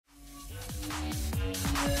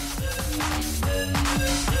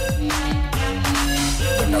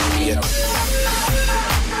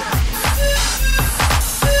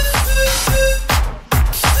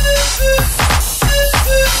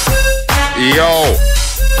Yo,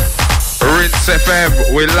 Rinse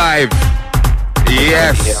FM, we're live.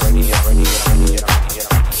 Yes.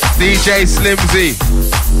 DJ Slimzee,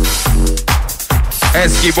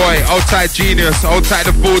 Esky Boy, outside Genius, outside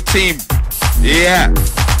the full team. Yeah.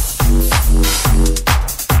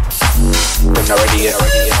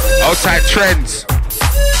 Outside Trends.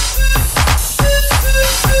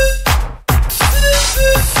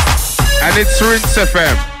 And it's Rinse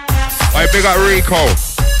FM. I big up Rico.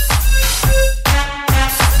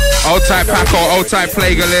 Outside Paco, outside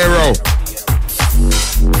Play Galero.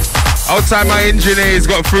 Outside my engineer's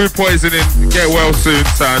got food poisoning. Get well soon,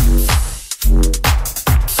 son.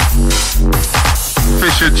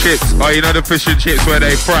 Fish and chips. Oh, you know the fish and chips where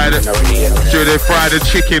they fry the, they fry the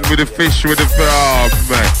chicken with the fish with the, oh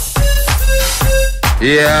man.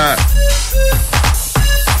 Yeah.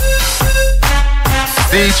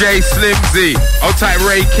 DJ Slimzee, outside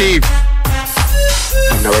Ray Keith.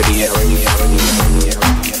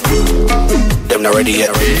 Them not ready yet.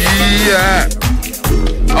 Yeah.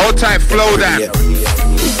 Outside Flow Dan.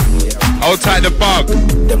 Outside the bug.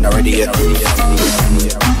 Them not ready yet.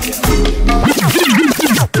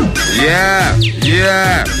 Yeah,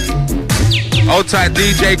 yeah. Outside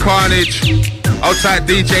DJ Carnage. Outside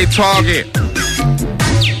DJ Target.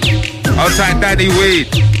 Outside Danny Weed.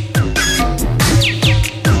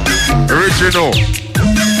 Original.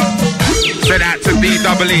 Send out to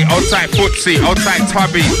DWE. Outside Footsie. Outside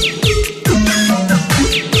Tubby.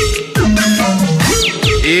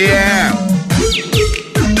 Yeah.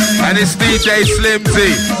 And it's DJ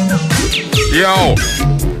Slimzee. Yo.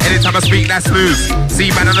 Anytime I speak, that's news.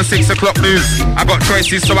 See man on the 6 o'clock news. I got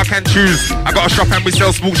choices so I can choose. I got a shop and we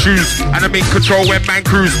sell small shoes. And I'm in control when man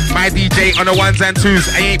cruise. My DJ on the 1s and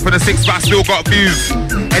 2s. I ain't for the 6 but I still got views.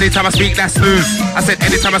 Anytime I speak, that's news. I said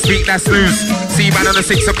anytime I speak, that's news. See man on the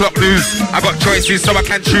 6 o'clock news. I got choices so I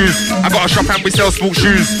can choose. I got a shop and we sell small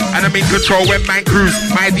shoes. And I'm in control when man cruise.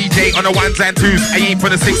 My DJ on the 1s and 2s. I ain't for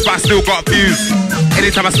the 6 but I still got views.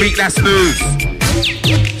 Anytime I speak, that's news.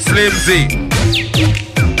 Slimzee.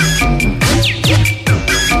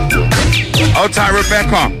 Outside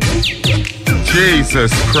Rebecca.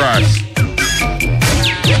 Jesus Christ.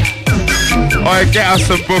 Alright, get us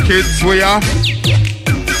some bookings, will ya?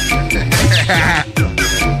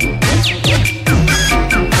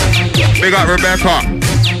 Big up Rebecca.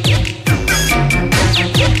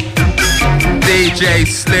 DJ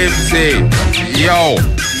Slimzee. Yo.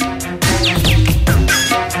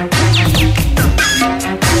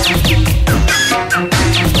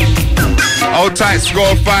 Outside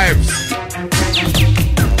Score 5s.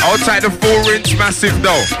 Outside the full Rinse massive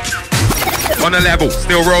though. On a level,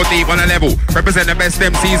 still roll deep on a level. Represent the best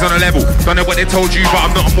MCs on a level. Don't know what they told you, but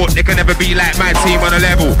I'm not a mutt. They can never be like my team on a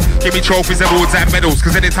level. Give me trophies, awards and medals.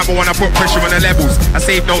 Cause anytime I wanna put pressure on the levels, I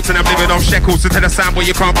save notes and I'm living off shekels. So tell the sound where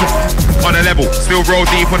you can't put on a level. Still roll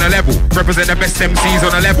deep on a level. Represent the best MCs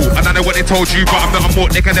on a level. I don't know what they told you, but I'm not a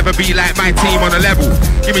mutt. They can never be like my team on a level.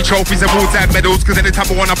 Give me trophies, awards and medals. Cause anytime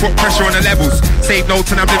I wanna put pressure on the levels, save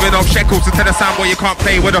notes and I'm living off shekels. So tell the sound where you can't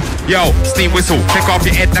play with a yo, steam whistle. Take off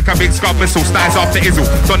your head like a big scud missile. Styles after Izzle.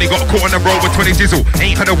 Donny got caught on the road with 20 jizzle.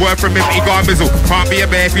 Ain't heard a word from him, he got a mizzle. Can't be a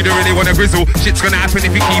bear if you don't really wanna grizzle. Shit's gonna happen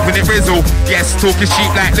if you keeping it rizzle. Yes, talking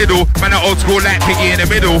cheap like Lidl. Man, I old school like Piggy in the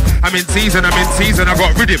middle. I'm in season, I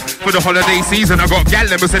got rhythm. For the holiday season, I got gal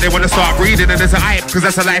them who say they wanna start breathing. And there's a hype, cause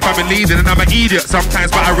that's a life I've been leading. And I'm an idiot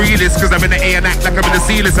sometimes, but I read this. Cause I'm in the A and act like I'm in the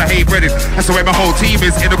C-list. I hate breading. That's the way my whole team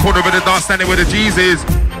is. In the corner of the dance, standing where the G's is.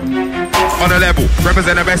 On a level,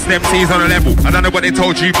 represent the best MCs on a level. I don't know what they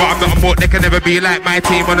told you, but I'm not a mutt. They can never be like my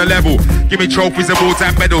team on a level. Give me trophies, awards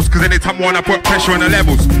and medals. Cause anytime I wanna put pressure on the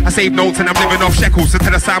levels, I save notes and I'm living off shekels. So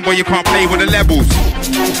tell the sound where you can't play with the levels.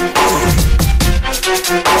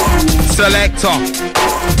 Selector.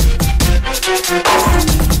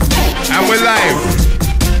 And we're live.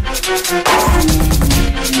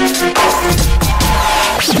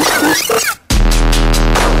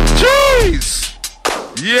 Jeez.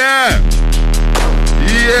 Yeah.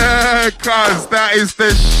 Yeah, cuz that is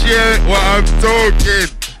the shit what I'm talking.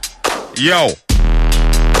 Yo.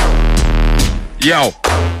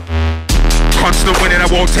 Constant winning, I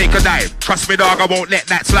won't take a dive. Trust me, dog, I won't let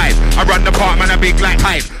that slide. I run the park, man, I big like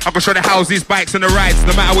hype. I can show the houses, bikes, and the rides.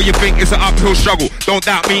 No matter what you think, it's an uphill struggle. Don't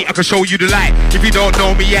doubt me, I can show you the light. If you don't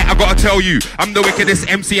know me yet, I gotta tell you, I'm the wickedest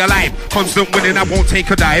MC alive. Constant winning, I won't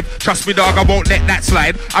take a dive. Trust me, dog, I won't let that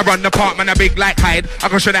slide. I run the park, man, I big like hype. I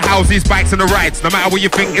can show the houses, bikes, and the rides. No matter what you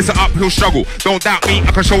think, it's an uphill struggle. Don't doubt me,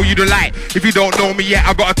 I can show you the light. If you don't know me yet,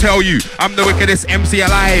 I gotta tell you, I'm the wickedest MC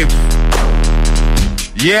alive.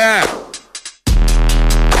 Yeah.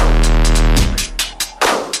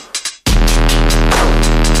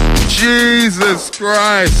 Jesus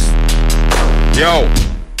Christ. Yo.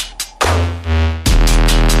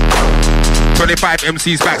 25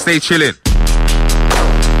 MCs backstage chilling.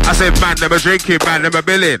 I said, man, them a drinking, man, them a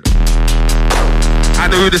billing. I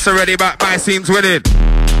knew this already, but my team's winning.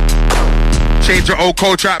 Change your old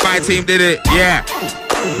cold track, my team did it, yeah.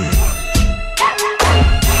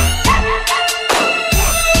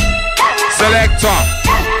 Selector.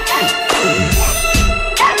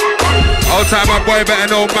 All time my boy better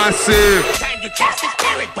know massive. Time to test the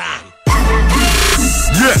spirit bomb.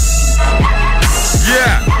 Yeah.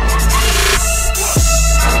 Yeah.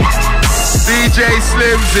 DJ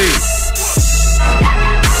Slimzee.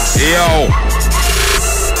 Yo.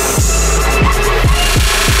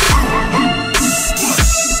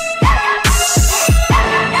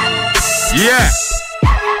 Yeah.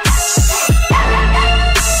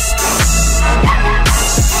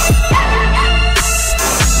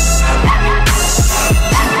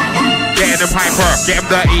 Getting them hyper, get him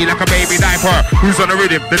dirty like a baby diaper. Who's on the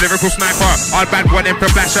rhythm? The lyrical sniper. All bad one in for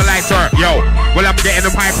flash a lighter. Yo, well I'm getting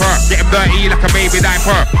them hyper, get him dirty like a baby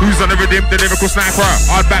diaper. Who's on the rhythm? The lyrical sniper.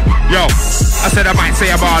 All bad, yo. I said I might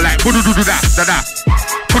say a bar like do do da da da.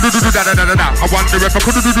 Do do da da da da da. I wonder if I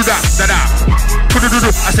could do da da da.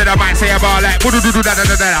 I said I might say a bar like do do da da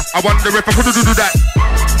da da. I wonder if I could do that.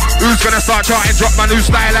 Who's gonna start charting? Drop my new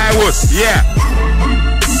style I would. Yeah.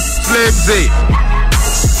 Slimzee.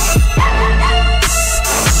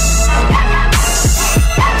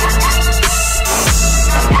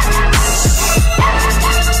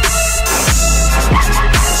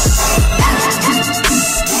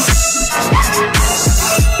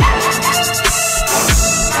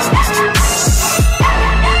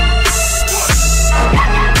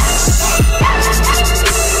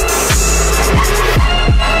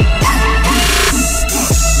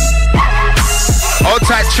 Old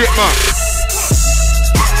tight chipmunk.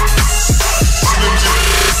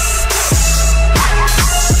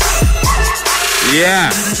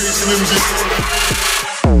 Yeah.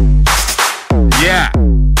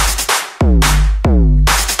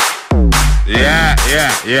 Yeah.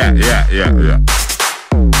 Yeah.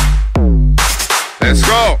 Let's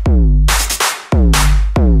go.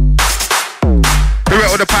 Who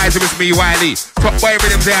wrote all the pies? It was me, Wiley. Top boy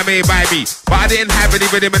rhythms they are made by me. But I didn't have any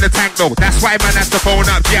rhythm in the tank though. That's why man has to phone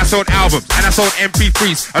up. Yeah, I sold albums and I sold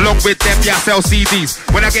MP3s. Along with them, yeah, I sell CDs.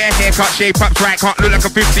 When I get a haircut, shape up right, can't look like a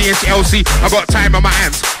 50-inch LC. I got time on my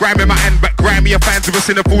hands, grime in my hand, but grimy fans of us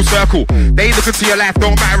in a full circle. They look into your life,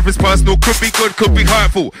 don't matter if it's personal. Could be good, could be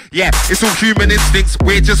hurtful. Yeah, it's all human instincts.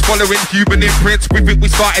 We're just following human imprints. We think we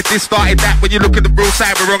started this, started that. When you look at the real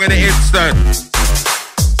side, we're wrong in an instant.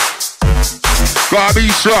 Gotta be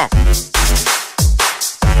strong.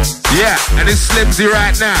 Yeah, and it's Slimzee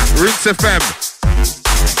right now. Rinse FM.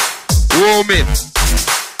 Warming.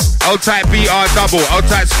 Old type BR double. Old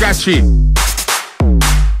type scratchy.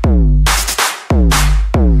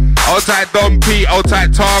 Old type Dom P. Old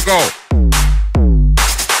type Targo.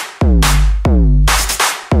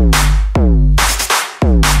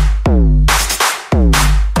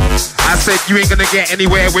 I said you ain't gonna get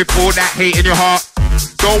anywhere with all that hate in your heart.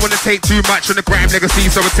 Don't wanna take too much from the Grime legacy,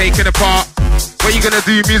 so we're taking apart. What you gonna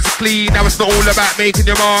do musically? Now it's not all about making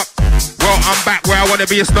your mark. Well, I'm back where I wanna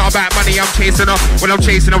be. It's not about money, I'm chasing up. When I'm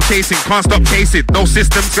chasing, can't stop chasing. No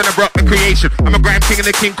system's gonna block the creation. I'm a Grime king in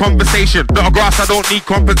the king conversation. Not a grass, I don't need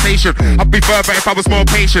compensation. I'd be further if I was more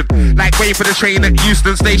patient. Like waiting for the train at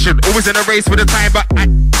Euston Station. Always in a race with the time, but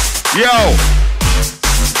yo.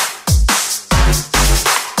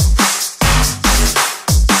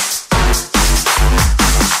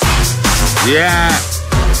 Yeah,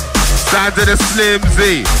 sounds of the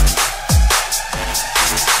Slimzee.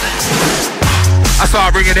 I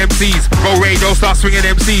start ringing MCs, go radio, start swinging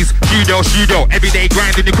MCs. Judo, everyday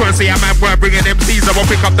grinding. You couldn't say a man weren't bringing MCs. I won't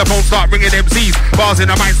pick up the phone, start ringing MCs. Bars in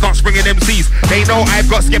the mind, start springing MCs. They know I've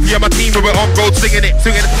got Skippy on my team, we're on road singing it.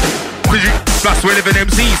 Plus we're living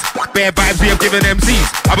MCs. Bare vibes we have given MCs.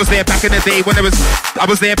 I was there back in the day when it was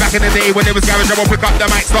garage. I won't pick up the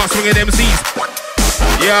mic, start swinging MCs.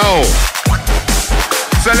 Yo.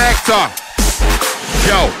 Selector.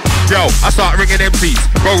 Yo, I start ringing MCs.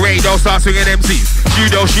 Go radio, start swinging MCs.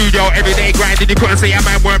 Judo, everyday grinding. You couldn't say a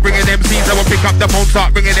man weren't bringing MCs. I will pick up the phone,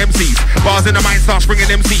 start ringing MCs. Bars in the mind, start springing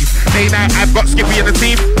MCs. Hey now, I've got Skippy in the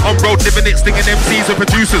team. On road, living it, stinging MCs and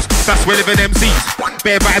producers. That's where living MCs.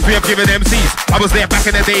 Bare vibes we have given MCs. I was there back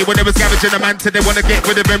in the day when there was garage and a man said they wanna get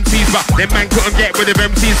rid of MCs. But them man couldn't get rid of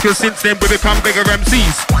MCs, cause since then we become bigger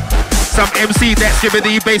MCs. Some MC that's giving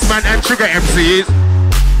the bassman and trigger MCs.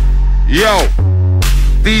 Yo,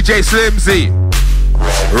 DJ Slimzee,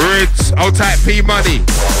 Ritz, old type P Money.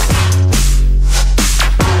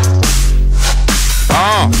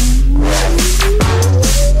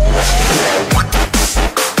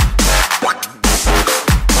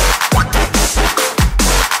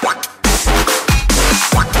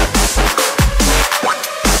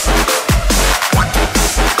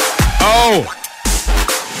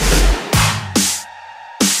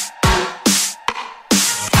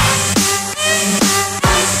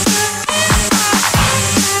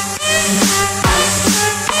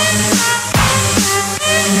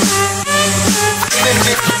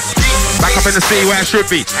 finna stay where I should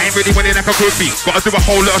be. I ain't really winning like I could be. Gotta do a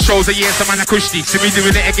whole lot of shows a year, so man I cushy. See me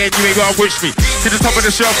doing it again, you ain't gotta push me. To the top of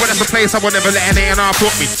the shelf, well that's a place I will never let an A&R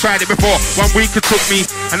put me. Tried it before, 1 week it took me,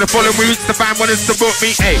 and the following weeks the band wanted to book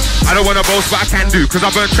me. Hey, I don't wanna boast, but I can do, cause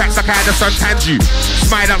I burn tracks like I had the sun tanned you.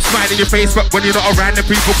 Smile up, smile in your face, but when you're not around, the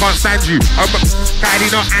people can't stand you. I'm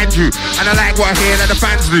Kylie, not Andrew, and I like what I hear that the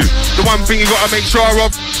fans do. The one thing you gotta make sure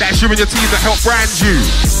of, that's you and your team that help brand you.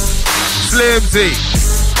 Slimzee.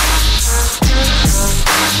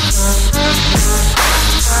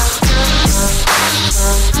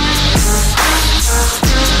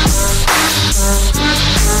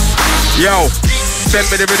 Yo, send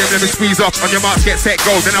me the rhythm, let me squeeze off. On your marks, get set,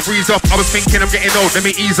 go. Then I breeze off. I was thinking I'm getting old, let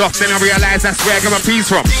me ease off. Then I realize that's where I get my peace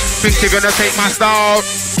from. Think you're gonna take my style?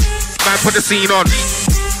 Man, put the scene on.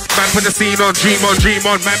 Man, put the scene on. Dream on, dream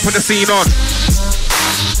on. Man, put the scene on.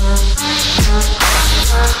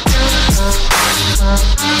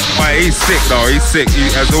 Why, he's sick though, he's sick. He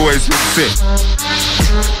has always been sick.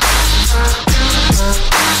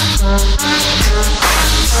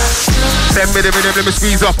 Send me the rhythm, let me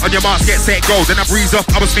squeeze off. On your marks, get set, go. Then I breeze off.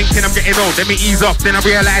 I was thinking I'm getting old, let me ease off. Then I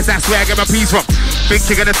realize that's where I get my peace from. Think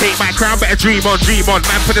you're gonna take my crown, better dream on, dream on.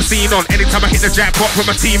 Man, put the scene on. Anytime I hit the jackpot, put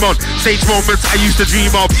my team on. Stage moments I used to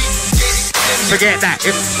dream of. Forget that.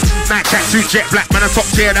 If night track, suit jet black, man, a top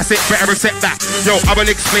tier, that's it, better accept that. Yo, I will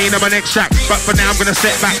explain on my next track, but for now I'm gonna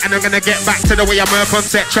step back and I'm gonna get back to the way I work on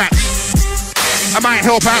set tracks. I might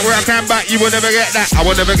help out where I can, but you will never get that. I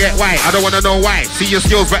will never get why, I don't wanna know why. See your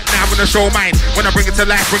skills, but now I'm gonna show mine. When I bring it to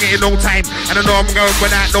life, bring it in no time. And I know I'm going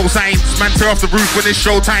without no signs. Man, tear off the roof when it's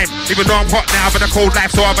showtime. Even though I'm hot now, I've had a cold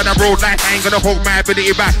life, so I've had a road life. I ain't gonna hold my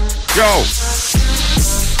ability back. Yo,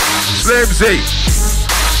 Slimzee.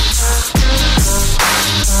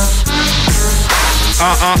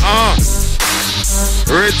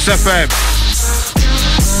 Rinse FM.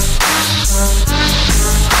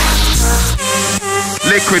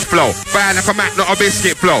 Liquid flow, fire like a Mac, not a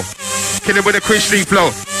biscuit flow. Killing with a Christy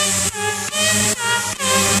flow.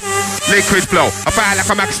 Liquid flow, I fire like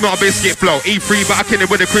a Mac, not a biscuit flow. E3, but I kill it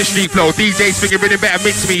with a Christy flow. DJ's thinking really better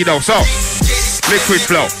mix me though. So, liquid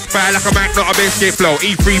flow, fire like a Mac, not a biscuit flow.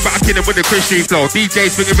 E3, but I kill it with a Christy flow.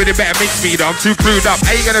 DJ's thinking really better mix me though. I'm too clued up,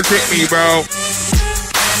 how you gonna trick me, bro?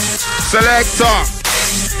 Selector.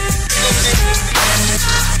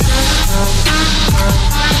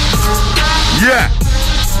 Yeah.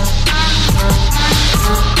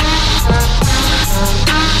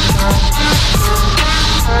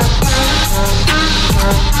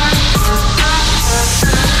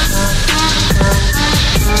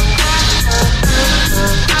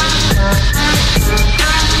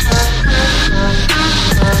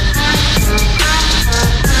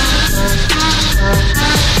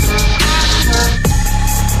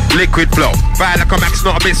 Liquid flow, fire like a Max,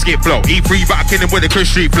 not a biscuit flow. E3, but I kill him with a Chris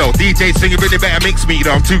Street flow. DJ's singing really better mix me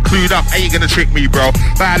though. I'm too clued up, how you gonna trick me, bro?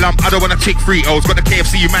 Fire lump, I don't wanna chick Fritos. Got the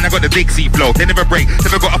KFC, man, I got the Dixie flow. They never break,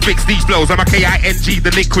 never gotta fix these flows. I'm a K-I-N-G,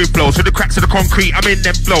 the liquid flow. So the cracks of the concrete, I'm in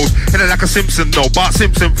them flows. Headed like a Simpson though, Bart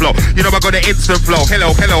Simpson flow. You know I got the instant flow.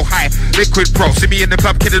 Hello, hello, hi, liquid pro. See me in the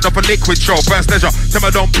club, kidding off a liquid show. First leisure, tell me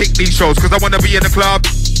I don't pick these shows, cause I wanna be in the club.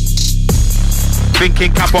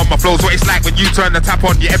 Thinking cap on my flows, what it's like when you turn the tap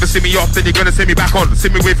on. You ever see me off, then you're gonna see me back on.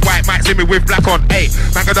 See me with white, might see me with black on. Hey,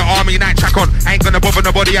 man got the army night track on. I ain't gonna bother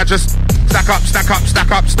nobody, I just stack up, stack up,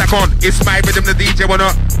 stack up, stack on. It's my rhythm, the DJ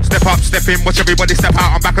wanna step up, step in, watch everybody step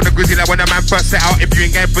out. I'm back on the grizzly like when a man first set out. If you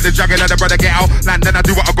ain't game for the juggler, the brother get out. Land, then I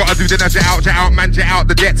do what I gotta do, then I jet out, man, jet out.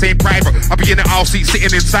 The jets ain't private, I'll be in the aisle seat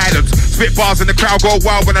sitting in silence. Spit bars and the crowd go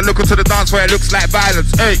wild when I look into the dance where it looks like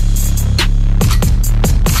violence. Hey,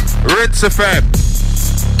 Rinse FM,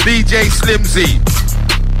 DJ Slimzee.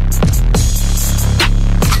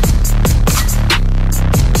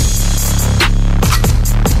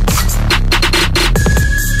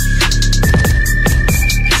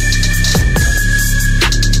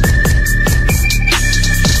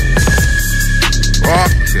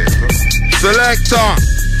 Okay. Selector.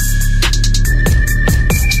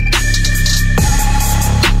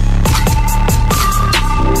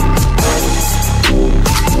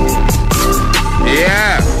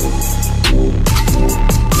 Yeah.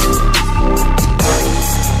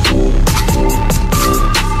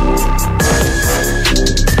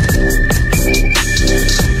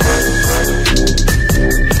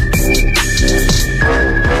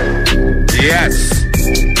 Yes.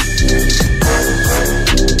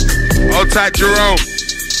 Hold tight, Jerome.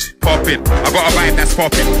 popping. I got a vibe that's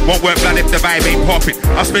popping. Won't work blood if the vibe ain't popping.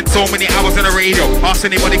 I spent so many hours on the radio. Ask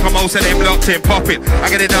anybody come out, say them locked in, popping. I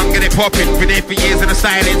get it done, get it popping. Been here for years and the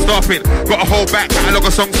style ain't stopping. Got a whole back catalogue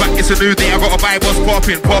of songs, but it's a new day. I got a vibe what's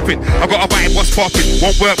popping, popping. I got a vibe what's popping.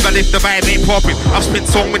 Won't work blood if the vibe ain't popping. I've spent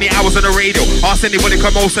so many hours on the radio. Ask anybody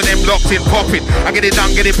come out, say them locked in, popping. I get it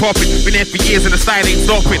done, get it popping. Been here for years and the style ain't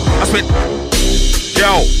stopping. I spent,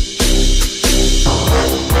 yo.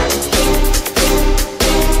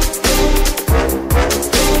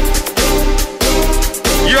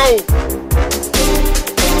 Yo.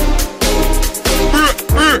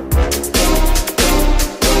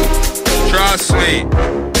 Trust me.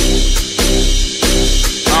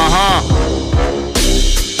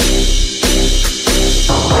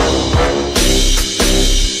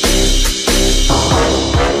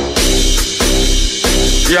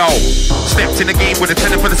 Yo, stepped in the game with a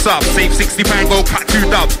tenner for the sub. Save £60, go cut 2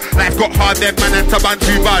 dubs. Life got hard then, man, and to bun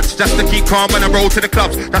 2 buds. Just to keep calm when I roll to the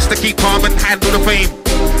clubs. Just to keep calm and handle the fame.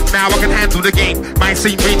 Now I can handle the game. Mine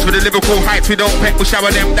seem reach with the Liverpool heights. We don't pet, we shower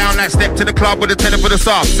them down like step to the club with a tenner for the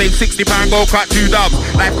sub. Save £60, go cut 2 dubs.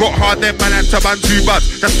 Life got hard then, man, and to bun 2 buds.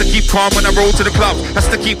 Just to keep calm when I roll to the clubs. Just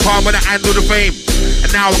to keep calm when I handle the fame.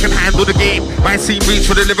 And now I can handle the game. Mine seem reach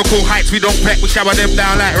with the Liverpool heights. We don't pet, we shower them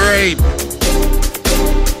down like rain.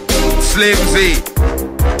 Slimzee.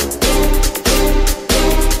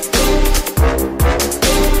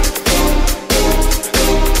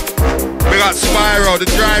 We got Spyro, the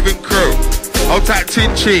driving crew. Old type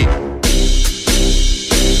Tinchy.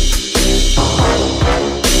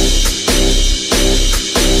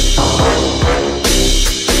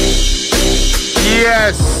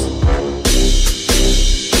 Yes.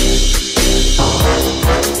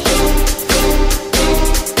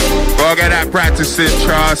 Go get that practicing,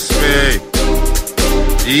 trust me.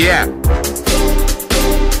 Yeah.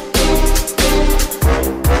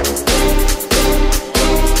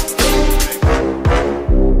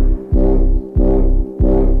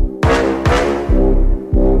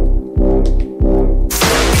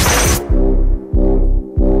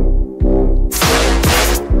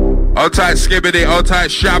 Old tight Skibbity, old tight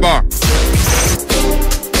Shabba.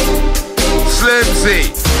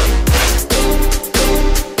 Slimzee.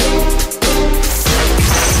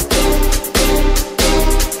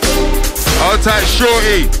 Old tight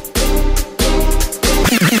Shorty.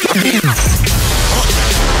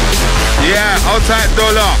 Yeah, old tight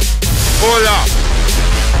Dollar. Ola.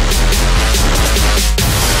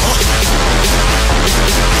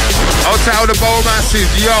 Old tight all the bowl masses,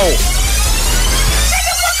 yo.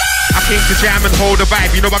 I came to jam and hold the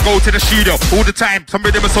vibe. You know I go to the studio all the time. Some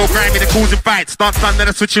of them are so grimy, they're causing fights. Start fun, then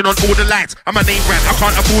I'm switching on all the lights. I'm a name brand, I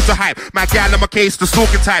can't afford to hype. My gal, I'm a case, the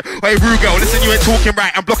stalking type. Hey, Rugo, listen, you ain't talking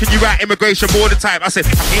right. I'm blocking you out, immigration all the time. I said,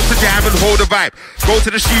 I came to jam and hold the vibe. Go to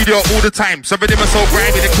the studio all the time. Some of them are so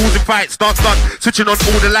grimy, they're causing fights. Start fun, switching on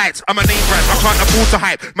all the lights. I'm a name brand, I can't afford to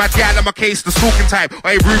hype. My gal, I'm a case, the stalking type.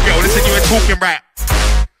 Hey, Rugo, listen, you ain't talking right.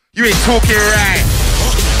 You ain't talking right.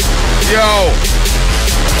 Yo.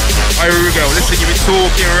 Hey, Rugo, listen, you been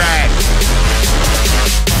talking right.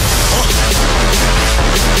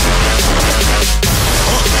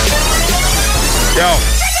 Yo,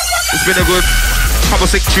 it's been a good couple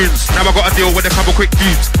sick tunes. Now I gotta deal with a couple quick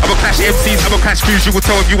views. I'ma clash MCs, I'ma clash crews. You will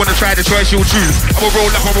tell if you wanna try the choice, you'll choose. I'ma roll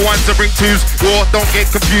up on ones and bring twos. War, don't get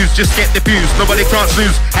confused, just get the views. Nobody can't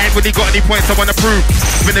snooze. I ain't really got any points I wanna prove.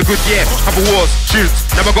 It's been a good year, couple wars, tunes.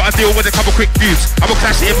 Now I gotta deal with a couple quick views. I'ma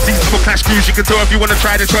clash MCs, I'ma clash crews. You can tell if you wanna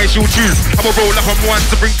try the choice, you'll choose. I'ma roll up on ones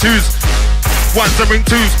and bring twos. Ones and bring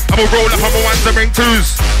twos. I'ma roll up on ones and bring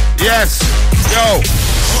twos. Yes, yo.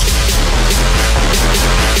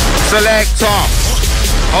 Selector.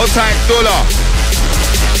 Hold tight, Dollar.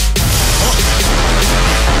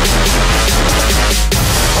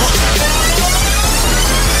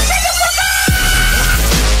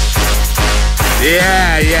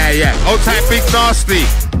 Yeah. Hold tight, Big Nasty.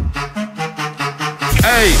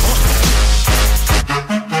 Hey.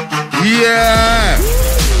 Yeah.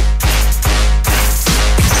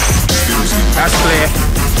 That's clear.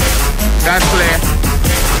 That's clear.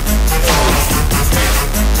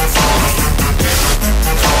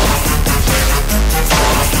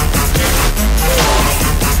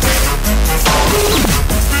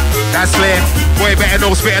 That's clear. Boy, better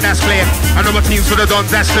know spitter, that's clear. I know my team's for the dons,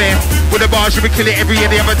 that's clear. With the bars, you be killing every year.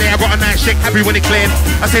 The other day, I got a night shake, happy when it cleared.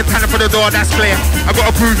 I said talent for the door, that's clear. I got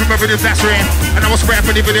to prove with my rhythms, that's rare. And I was square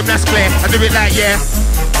for the rhythm, that's clear. I do it like, yeah,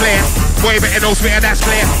 clear. Boy, better know swear, that's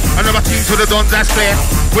clear. I know my teams with the dons, that's clear.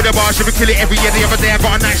 With the bar, should be kill it every year. The other day I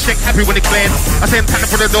got a nice check, happy when it cleared. I send Tanner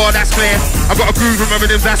for the door, that's clear. I got a groove from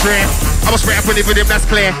rhythms, that's rare. I was straight up with it with him, that's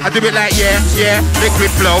clear. I do it like yeah,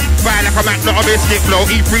 liquid flow. Ride like a Mac, not a biscuit flow.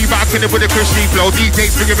 E3, but I kill it with a Christy flow.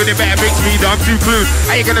 DJ's bringing it better, makes me dumb, too clue.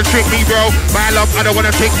 I ain't gonna trick me, bro. My love, I don't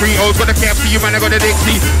wanna take 3 O's. Got the KFC, you man, I got the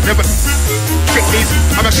Dixie. Never trick these.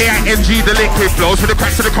 I'm a KING, the liquid flows. For the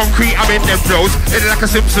cracks of the concrete, I'm in them flows. It's like a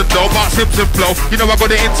Simpson though, Bart Simpson flow. You know I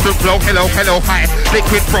got the instant flow. Hello, hi.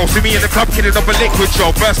 Liquid pro. See me in the club, killing up a liquid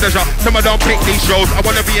show. First leisure, some I don't pick these shows. I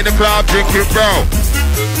wanna be in the club, drinking, bro.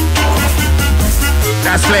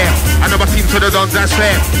 That's clear. I know my team to the dons, that's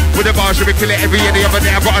clear. With the bars, you be killing every year. The other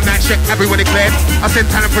day I got a night check, happy when it cleared. I send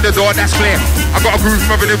talent for the door, that's clear. I got a groove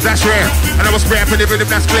from rhythms, that's rare. And I was spray up in the rhythm,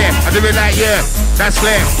 that's clear. I do it like that's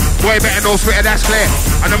clear. Boy, better know sweater, that's clear.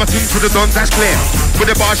 I know my team to the dons, that's clear. With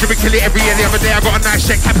the bars, you be killing every year. The other day I got a night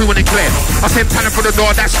check, happy when it cleared. I send talent for the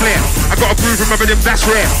door, that's clear. I got a groove from rhythms, that's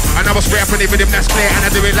rare. And I was spray up in the rhythm, that's clear. And I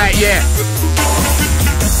do it like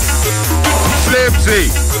Slimzee.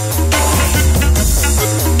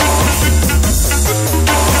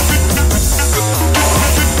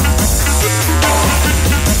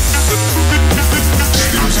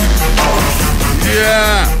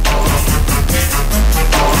 Yeah.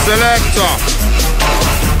 Selector.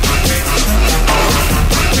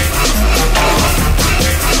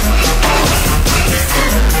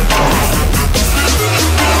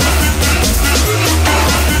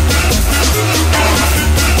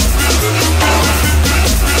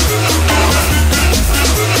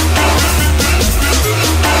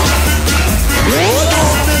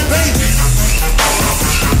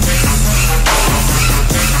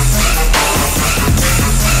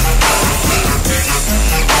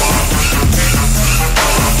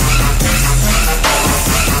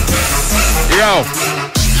 Yo,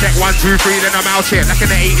 check 1, 2, 3, then I'm out here. Like in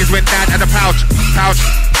the 80s when dad had a pouch.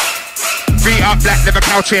 Feet up, black, never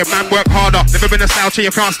couch here. Man, work harder, never been a slouch here.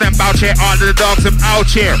 You can't stand bout here. All of the dogs, I'm out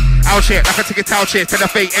here. Out here, like a ticket out here. Tell the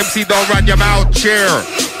fake MC, don't run your mouth here.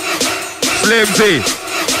 Slimzee.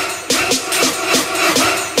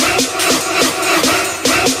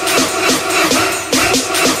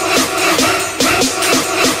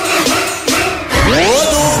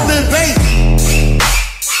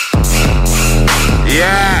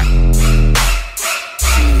 Yeah.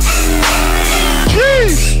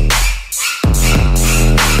 Jeez.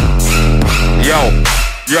 Yo.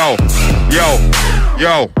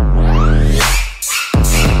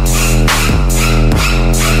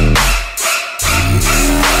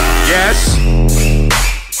 Yes.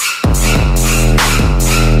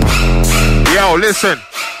 Yo, listen.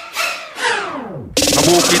 I'm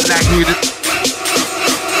walking like who the...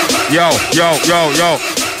 Yo.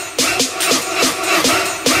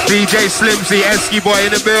 DJ Slimzee, Esky boy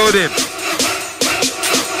in the building.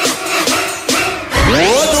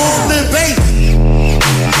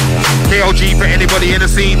 KOG for anybody in the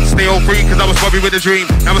scene. Stay all free cause I was Bobby with a dream.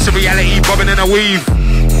 Now it's a reality, bobbing in a weave.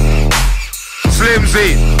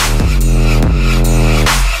 Slimzee.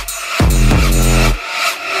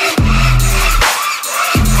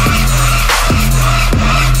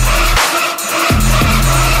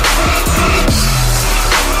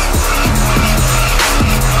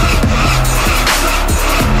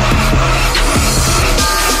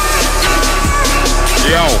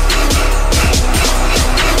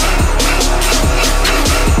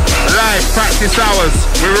 Practice hours,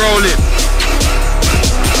 we're rolling.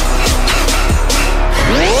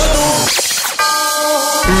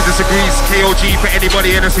 Who disagrees? KOG for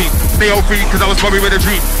anybody in the scene. Stay all free cause I was Bobby with a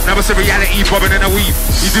dream. Now it's a reality, bobbing in a weave.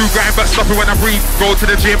 You do grind but sloppy when I breathe. Go to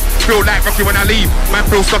the gym, feel like Rocky when I leave. Man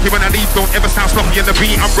feel sloppy when I leave. Don't ever sound sloppy in the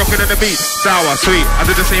beat. I'm rocking in the beat. Sour, sweet, I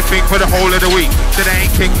do the same thing for the whole of the week. Said I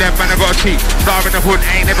ain't king then, man I got a cheat. Star in the hood,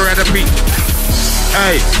 I ain't never had a peak.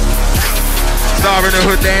 Hey, star in the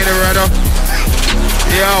hood, they ain't never had a...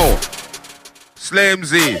 Yo,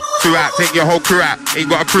 Slimzee, crew out, take your whole crew out.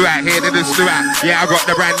 Ain't got a crew out here, they just flew out. Yeah, I got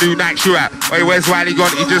the brand new night shoe out. Wait, where's Wiley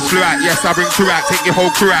gone? He just flew out. Yes, I bring crew out, take your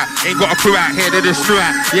whole crew out. Ain't got a crew out here, they just flew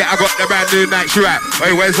out. Yeah, I got the brand new night shoe out.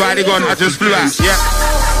 Wait, where's Wiley gone? I just flew out. Yeah.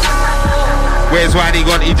 Where's Wiley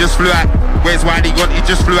gone? He just flew out. Where's Wiley gone? He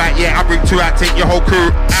just flew out. Yeah, I bring two out, take your whole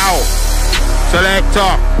crew out.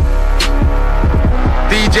 Selector.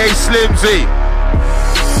 DJ Slimzee.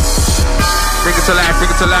 Bring it to life,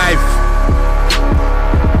 bring it to life.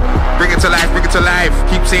 Bring it to life, bring it to life.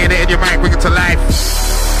 Keep saying it in your mind, bring it to life.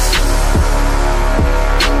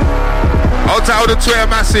 I'll tell the Twitter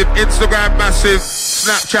massive, Instagram massive,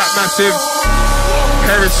 Snapchat massive,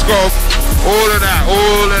 Periscope, all of that.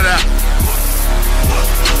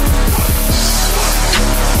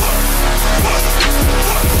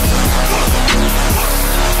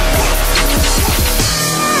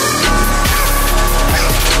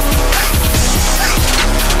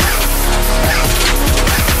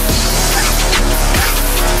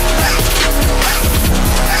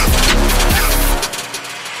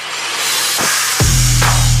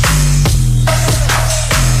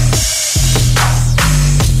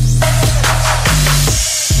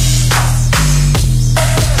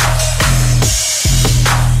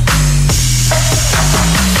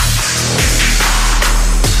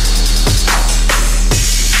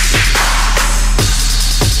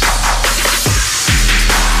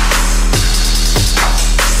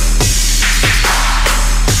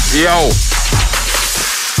 Yo.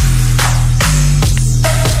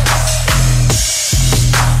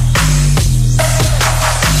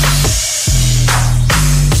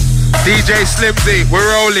 DJ Slimzee, we're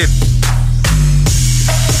rolling.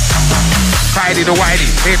 Tidy the Wiley,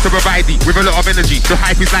 here to provide me with a lot of energy. The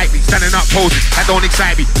hype is like me, standing up posing, that don't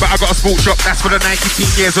excite me. But I got a sports shop, that's for the 19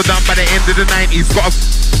 years were done by the end of the 90s. Got a...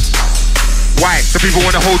 Why? Some people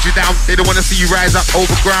want to hold you down, they don't want to see you rise up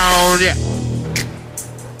over ground, yeah.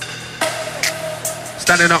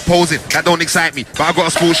 Standing up posing, that don't excite me. But I got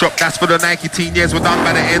a sports shop, that's for the 19 years were done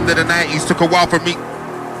by the end of the 90s. Took a while for me.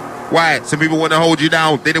 Why? Some people want to hold you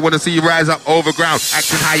down, they don't want to see you rise up over ground.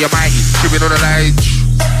 Acting high and mighty, tripping on the ledge.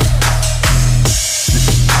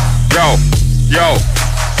 Yo, yo,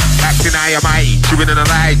 acting high and mighty, tripping on the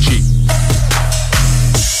ledge.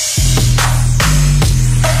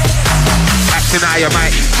 Acting high and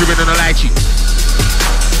mighty, tripping on the ledge.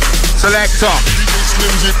 Selector.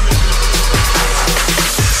 Slimzee.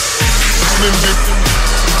 Slimzee.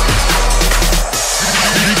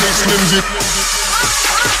 Slimzee.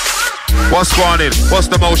 What's going on? What's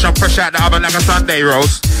the motion? Fresh out the oven like a Sunday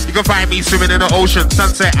roast. You can find me swimming in the ocean.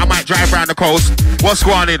 Sunset, I might drive round the coast. What's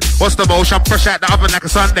going on? What's the motion? Fresh out the oven like a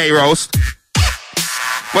Sunday roast.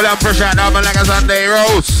 Well, I'm fresh out the oven like a Sunday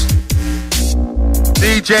roast.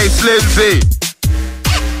 DJ Slimzee.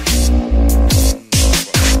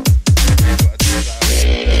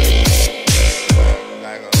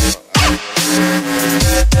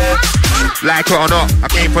 Like it or not, I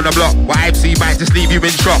came from the block. What I see might just leave you in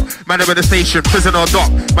shock. Man, I'm in the station, prison or dock.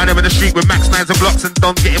 Man, I'm in the street with max 9s and blocks. And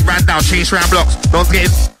Don's getting ran down, chase round blocks. Don's getting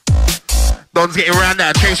ran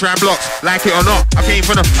down, chase round blocks. Like it or not, I came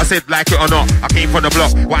from the... I said like it or not, I came from the block.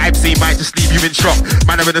 What I've seen might just leave you in shock.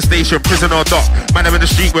 Man, I'm in the station, prison or dock. Man, I'm in the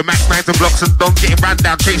street with max 9s and blocks. And Don's getting ran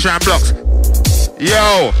down, chase round blocks.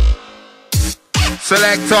 Yo.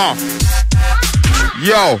 Selector.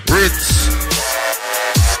 Yo, Ritz.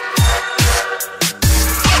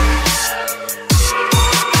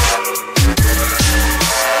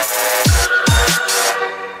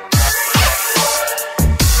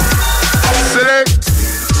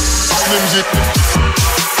 Slimzee.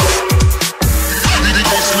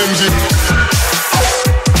 Slimzee.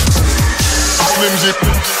 Slimzee.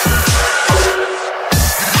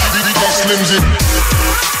 Slimzee.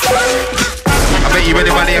 I bet you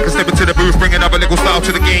anybody I can step into the booth, bring another little style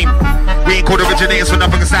to the game. We ain't called originators for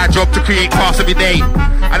nothing, it's our job to create class every day.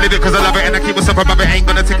 I live it cause I love it and I keep myself above it. Ain't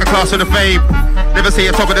gonna take a class for the fame. Never say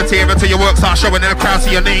you're top of the tier until your work starts showing and the crowd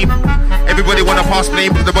see your name. Everybody wanna pass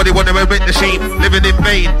blame, but nobody wanna admit the shame. Living in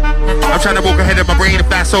vain. I'm trying to walk ahead of my brain if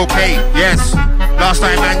that's okay. Yes. Last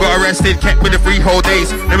time man got arrested, kept with the 3 whole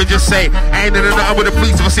days. Let me just say, I ain't in nothing with the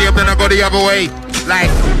police. If I see him, then I go the other way.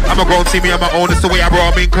 Like, I'ma go and see me on my own. It's the way I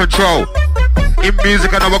brought, I'm in control. In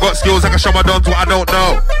music, I know I got skills. I can show my dons what I don't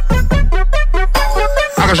know.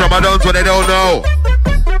 I can show my dons what they don't know.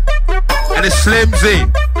 And it's Slimzee.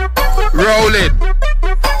 Rolling.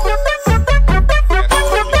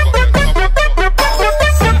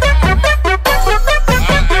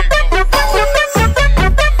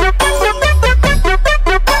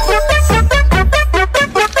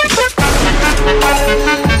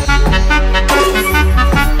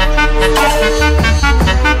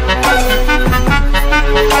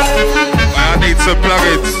 Some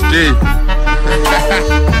plugins, G.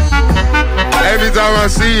 Every time I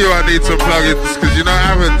see you, I need some plugins, because you know what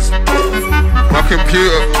happens? My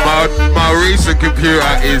computer, my recent computer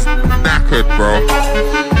is knackered, bro.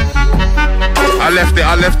 I left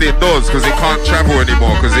it indoors because it can't travel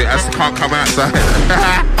anymore, because it can't come outside.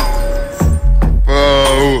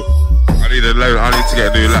 Bro, I need to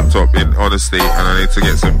get a new laptop, in honesty, and I need to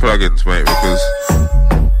get some plugins, mate, because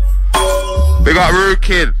we got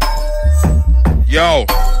Rookin. Yo.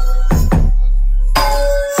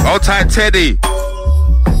 Hold tight, Teddy.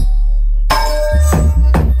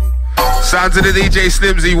 Sounds of the DJ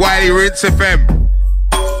Slimzee, Wiley, Rinse FM.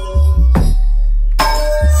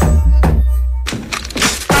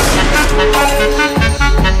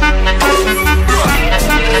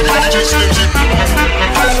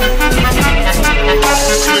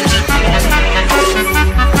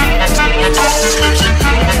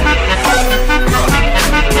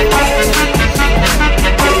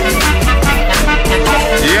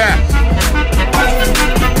 Yeah.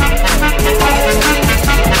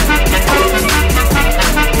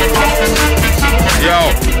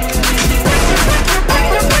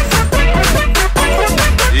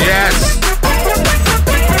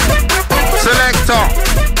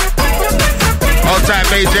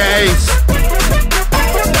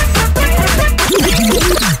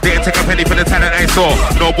 Didn't take a penny for the talent I saw.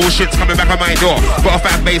 No bullshit's coming back on my door. Got a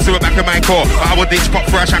fan base who are back in my core. But I will ditch pop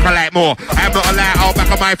for a shackle like more. I am not a liar, I'll back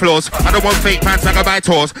on my floors. I don't want fake fans back on my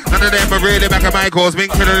tours. None of them are really back on my cause. Been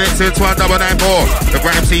killing it since 1994. The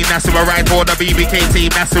Grime scene, that's who I ride for. The BBK team,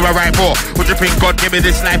 that's who I ride for. What do you think God give me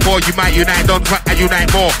this life for? You might unite, don't try and unite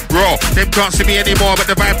more. Raw, them can't see me anymore, but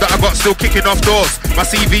the vibe that I got still kicking off doors. My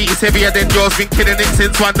CV is heavier than yours. Been killing it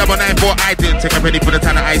since 1994. I didn't take a penny for the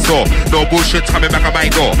talent I saw. No bullshit's coming back on my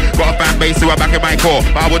door. Got a fan base who are back in my core.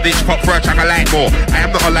 But I will ditch pop for a track I like more. I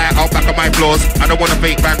am not a liar, I'll back on my floors. I don't want a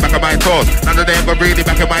fake fan back on my toes. None of them are really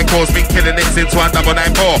back in my cause. Been killing it since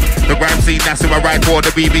 1994. The Grime scene, that's who I ride for.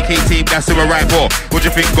 The BBK team, that's who I ride for. What do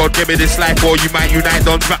you think God give me this life for? You might unite,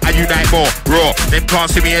 don't try and unite more. Raw, them can't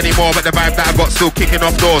see me anymore, but the vibe that I got still kicking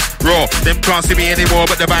off doors. Raw, them can't see me anymore,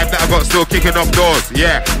 but the vibe that I got still kicking off doors.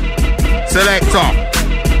 Yeah. Selector.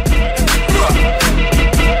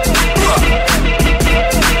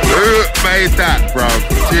 Who made that, bro?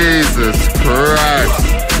 Jesus Christ.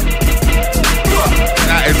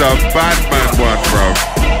 That is a bad man one, bro.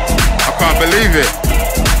 I can't believe it.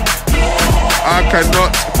 I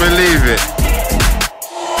cannot believe it.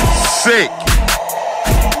 Sick.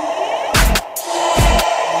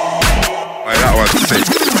 Wait, that one's sick.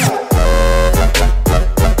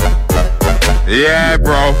 Yeah,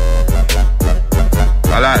 bro.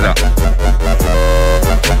 I like that.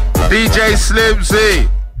 DJ Slimzee.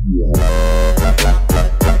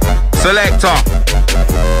 Selector.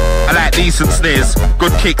 I like decent snares,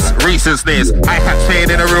 good kicks, recent snares. I catch playing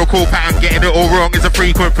in a real cool pattern, getting it all wrong is a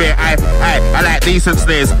frequent fear. I like decent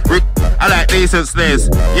snares. I like decent snares.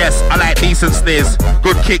 Yes, I like decent snares.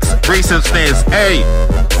 Good kicks, recent snares. Hey.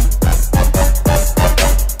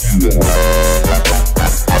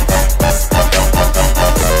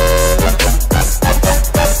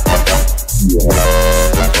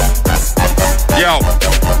 Yo,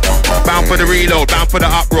 bound for the reload, bound for the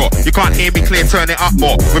uproar. You can't hear me clear, turn it up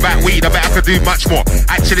more. Without weed, I bet I could do much more.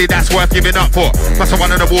 Actually, that's worth giving up for. Plus I won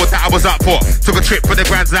an award that I was up for. Took a trip for the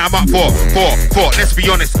grands that I'm up for. Let's be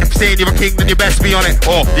honest, if saying you're a king, then you best be on it.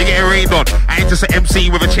 Or you're getting rained on. I ain't just an MC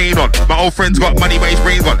with a chain on. My old friend's got money, but his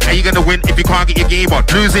brain's gone. How you gonna win if you can't get your game on?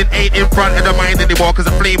 Losing ain't in front of the mind anymore, cause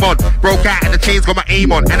I flame on. Broke out and the chain's got my aim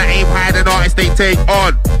on. And I aim higher than artists they take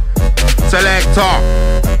on. Selector.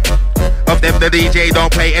 Of them the DJ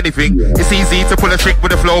don't play anything. It's easy to pull a trick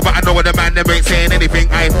with the flow, but I know what the man them ain't saying anything.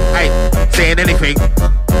 I saying anything.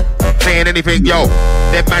 Saying anything, yo.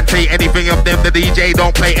 Them man say anything, of them the DJ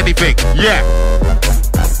don't play anything. Yeah.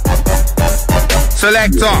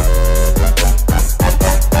 Selector.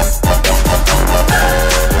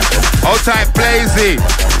 Hold tight, Blazy.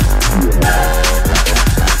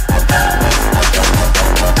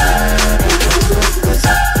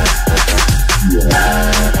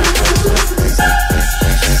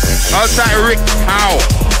 Outside Rick Howe.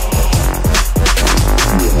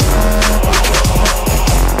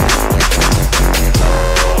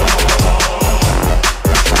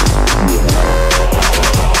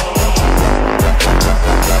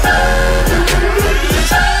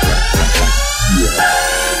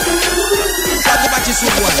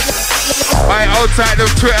 Alright, outside the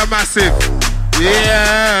Twitter massive.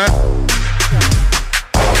 Yeah.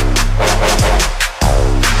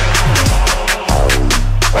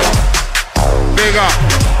 Big up.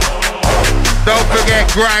 Don't forget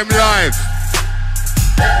Grime Live.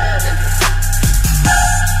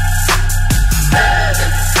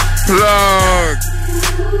 Plug.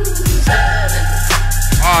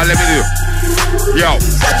 Oh, let me do. Yo.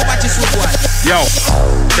 Yo.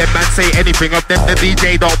 Them man say anything, of them the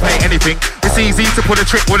DJ don't play anything. It's easy to put a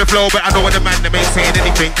trick with a flow, but I know what the man that ain't saying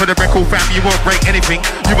anything. For the record fam, you won't break anything.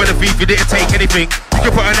 You were the thief, you didn't take anything. You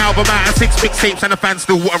can put an album out and 6 mixtapes and the fans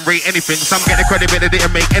still wouldn't rate anything. Some get the credit but they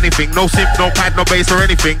didn't make anything. No synth, no pad, no bass or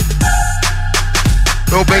anything.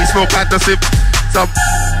 No bass, no pad, no synth. Some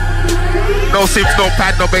no synth, no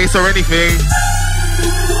pad, no bass or anything.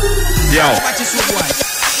 Yo.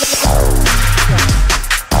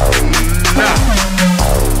 Nah.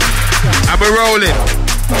 I'm a rolling.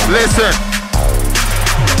 Listen.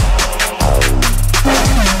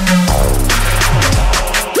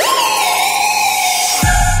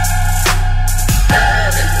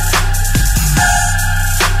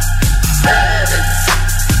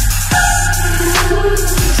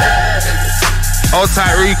 Hold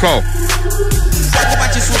tight, Rico.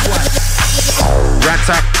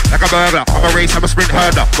 Ransack like a burglar. I'm a race, I'm a sprint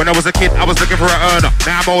herder. When I was a kid, I was looking for an earner.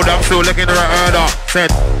 Now I'm older, I'm still looking for an earner.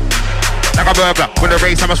 Said, like a burglar. When the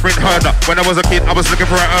race, I'm a sprint herder. When I was a kid, I was looking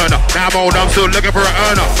for an earner. Now I'm old, I'm still looking for an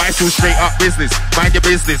earner. My still straight up business, mind your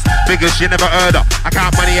business. Figures you never heard of. I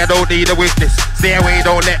count money, I don't need a witness. Stay away,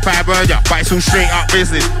 don't let fire burn ya. My still straight up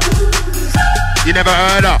business. You never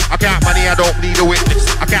heard of. I count money, I don't need a witness.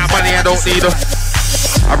 I count money, I don't need a...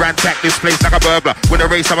 I ransack this place like a burglar. When I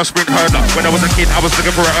race, I'm a sprint herder. When I was a kid, I was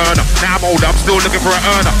looking for an earner. Now I'm older, I'm still looking for an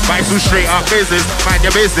earner. Buy some straight up business, mind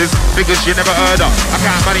your business. Figures you never heard of. I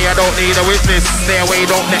count money, I don't need a witness. Stay away,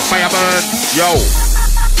 don't let fire burn. Yo.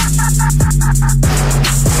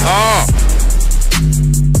 Oh.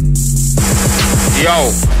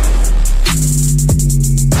 Yo.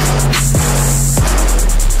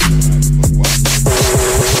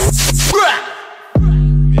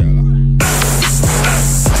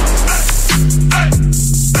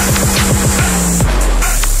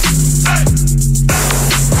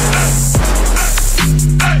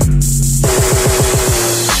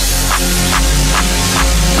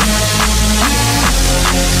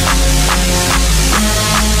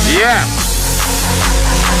 Yeah.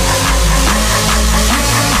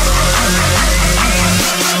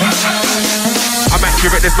 I'm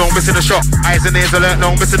accurate, there's no missing a shot. Eyes and ears alert,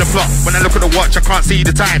 no missing a plot. When I look at the watch, I can't see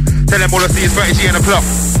the time. Tell them all I see is 30G and a clock.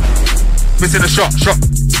 Missing a shot.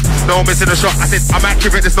 No missing a shot. I said, I'm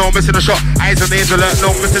accurate, there's no missing a shot. Eyes and ears alert,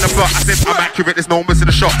 no missing a plot. I said, I'm accurate, there's no missing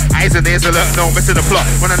a shot. Eyes and ears alert, no missing a plot.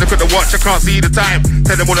 When I look at the watch, I can't see the time.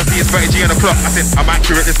 Tell them all I see is 30G and a clock. I said, I'm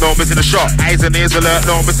accurate, there's no missing a shot. Eyes and ears alert,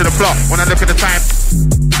 no missing a plot. When I look at the time,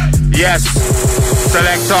 yes,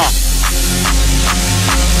 selector.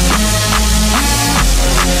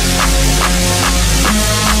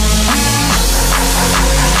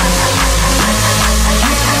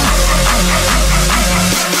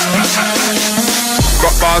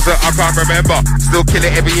 Got bars that I can't remember. Still kill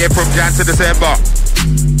it every year from Jan to December.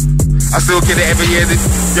 I still kill it every year.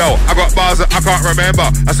 Yo, I got bars that I can't remember.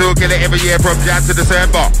 I still kill it every year from Jan to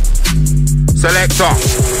December. Selector.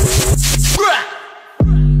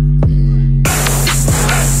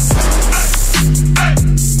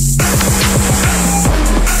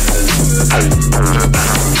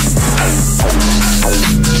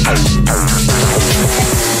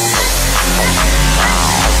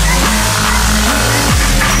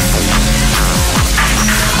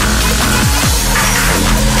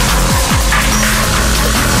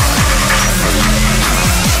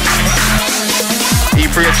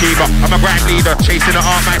 Free achiever, I'm a grime leader, chasing the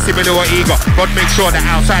art, my similar or ego. God make sure that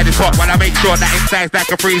outside is hot, while I make sure that inside's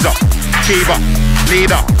like a freezer. Achiever,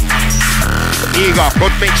 leader, eager.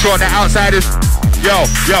 God make sure that outside is... Yo,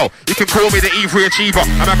 you can call me the E3 achiever.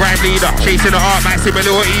 I'm a grime leader, chasing the art, my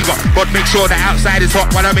similar or ego. God make sure that outside is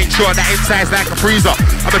hot, while I make sure that inside's like a freezer.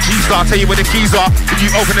 I'm a G-star, tell you where the keys are. If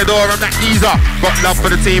you open the door, I'm that geezer. Got love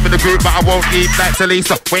for the team and the group, but I won't leave like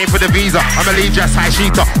Talisa. Waiting for the visa, I'm a lead just high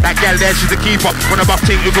sheeter. That gal there, she's a keeper. When I buff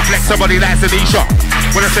team, you can flex somebody like Tanisha.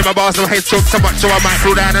 When I say my bars, no head choke so much, so I might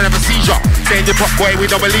fall down and have a seizure. Saying your pop boy, we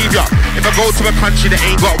don't believe ya. If I go to a country that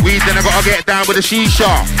ain't got weed, then I gotta get down with a shisha.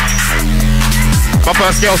 My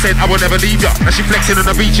first girl said I will never leave ya. Now she flexing on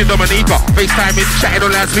the beach in Dominica. FaceTiming, chatting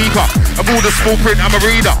on loudspeaker. Of all the small print, I'm a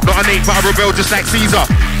reader. Not an ape, but I rebel just like Caesar.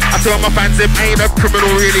 I tell my fans, I ain't a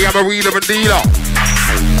criminal really, I'm a wheeler and dealer.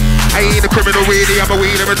 I ain't a criminal really, I'm a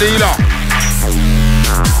wheeler and dealer.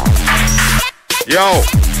 Yo.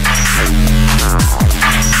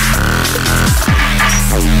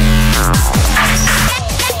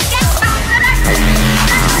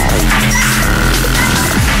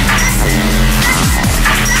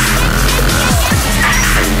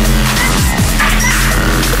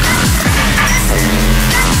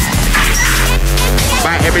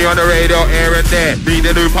 Hit me on the radio, here and there. Need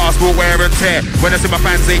a new passport, wear and tear. When I see my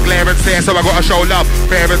fans, they glare and stare. So I gotta show love,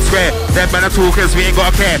 fair and square. Them man are talkers, we ain't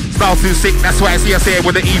gotta care. Style too sick, that's why I see us here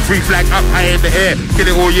with the E3 flag up high in the air. Kill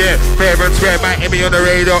it all year, fair and square. Might hit me on the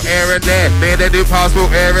radio, here and there. Need a new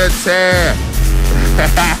passport, wear and tear.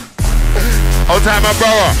 Hold time, my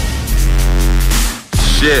brother.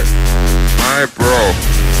 Shit, my bro.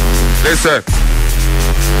 Listen.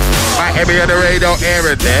 Might hit me on the radio, here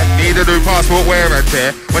and there. Need a new passport, wear and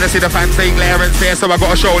tear. When I see the fans, they glare and stare. So I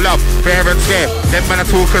gotta show love, fair and square. Them man are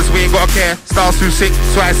talkers, we ain't gotta care. Stars too sick,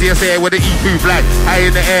 so I see us here with the E3 flag high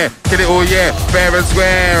in the air. Kill it all year, fair and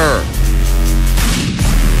square.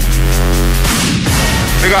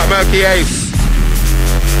 We got Murky Ace.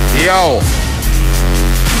 Yo.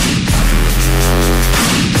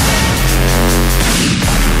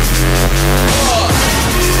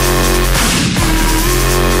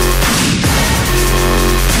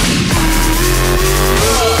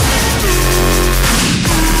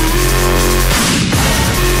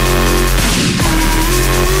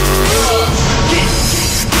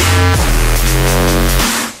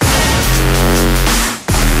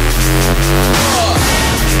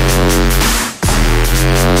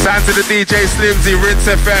 to the DJ Slimzee, Rinse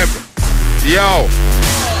FM. Yo.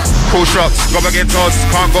 Cool shots, go against odds.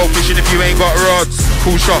 Can't go fishing if you ain't got rods.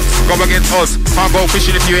 Cool shots, go against odds. Can't go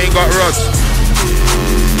fishing if you ain't got rods.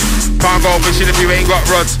 Can't go fishing if you ain't got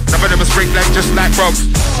rods. None of them are spring leg just like frogs.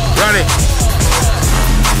 Run it.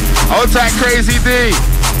 Hold tight, Crazy D.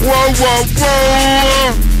 Whoa, whoa,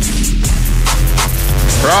 whoa.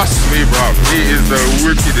 Trust me, bro. He is the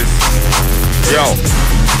wickedest. Yo.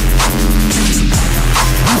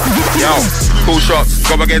 Yo. Cool shots,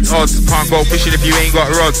 go against odds. Can't go fishing if you ain't got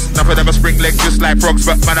rods. None of them are spring legs just like frogs.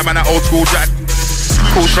 But man, old school jack.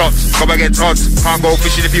 Cool shots, go against odds. Can't go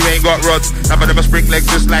fishing if you ain't got rods. None of them are spring legs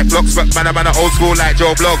just like flocks. But man, old school like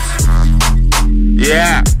Joe Vlogs.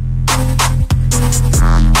 Yeah.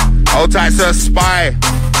 Hold tight, sir, spy.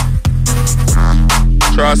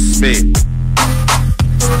 Trust me.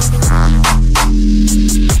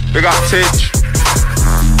 Big up Tidge.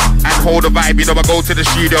 And hold the vibe, you know I go to the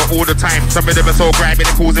studio all the time. Some of them are so grimy,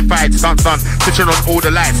 they're causing fights. Dun, switching on all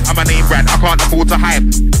the lights. I'm a name brand, I can't afford to hype.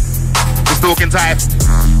 Just talking type.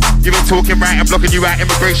 You been talking right, I'm blocking you out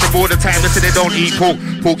immigration all the time. They say they don't eat pork.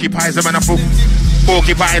 Porcupines, I'm a fool.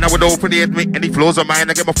 Porcupine, I would openly admit any flaws of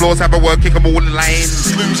mine. I get my flaws, have a word, kick them all in line.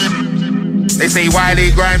 They say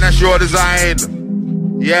Wiley, Grime, that's your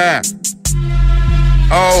design. Yeah.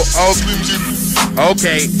 Oh,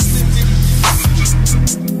 okay.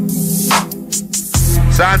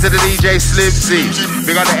 Sounds of the DJ Slimzee.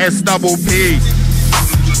 We got the S double P.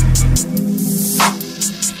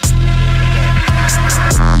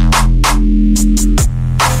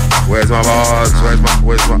 Where's my bars?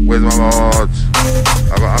 Where's my bars?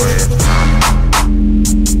 I'm here.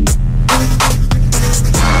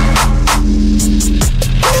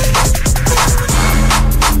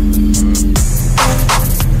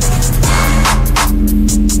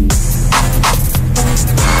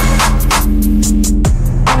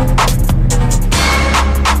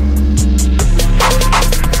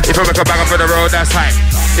 If I make a bag up on the road, that's hype.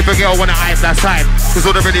 If a girl wanna hype, that's hype. Cause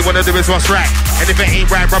all they really wanna do is what's right. And if it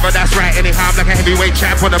ain't right, brother, that's right. Anyhow, I'm like a heavyweight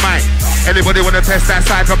champ on the mic. Anybody wanna test that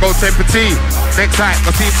side, I go 10 petite. Next hype,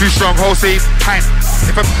 my team too strong, whole scene, hype.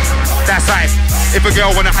 That's hype. If a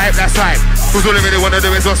girl wanna hype, that's hype. Cause all they really wanna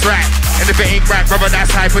do is what's right. And if it ain't right, brother,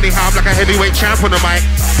 that's hype. Anyhow, I'm like a heavyweight champ on the mic.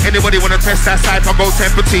 Anybody wanna test that side, I go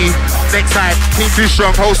 10 petite. Next hype, team too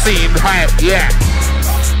strong, whole scene, hype, yeah.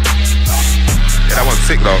 Yeah, that one's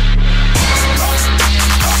sick though.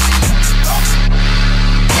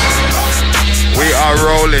 We are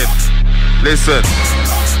rolling. Listen.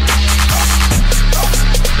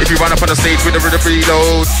 If you run up on the stage with a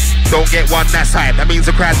reload, don't get one, that's hype. That means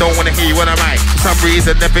the crowd don't want to hear you when I'm hype. For some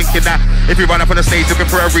reason they're thinking that if you run up on the stage looking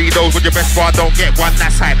for a reload with your best bar, don't get one,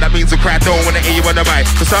 that's hype. That means the crowd don't want to hear you when I'm hype.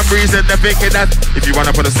 For some reason they're thinking that if you run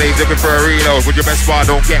up on the stage looking for a reload with your best bar,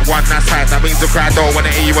 don't get one, that's hype. That means the crowd don't want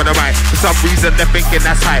to hear you when I'm hype. For some reason they're thinking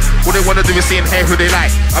that's hype. What they want to do is see and hear who they like.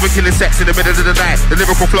 I've been killing sets in the middle of the night. The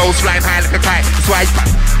lyrical flows flying high like a kite. That's why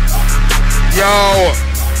yo,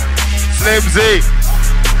 Slimzee,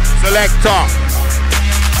 selector.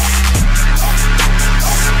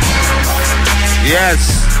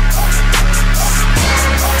 Yes.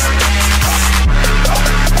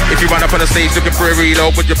 If you run up on the stage looking for a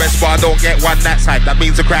reload, but your best bar don't get one, that's hype. That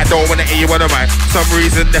means the crowd don't want to hear you on the mic. For some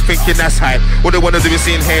reason they're thinking that's hype. All they want to do is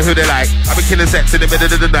see and hear who they like. I've been killing sets in the middle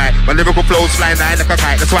of the night. My lyrical flows flying high like a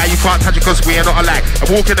kite. That's why you can't touch it cause we are not alike. I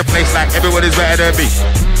walk in the place like everyone is better than me.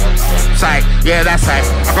 Psych, yeah, that's hype.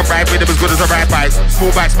 I can ride with them as good as I ride bikes. Small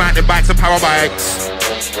bikes, mountain bikes and power bikes.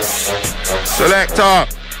 Selector.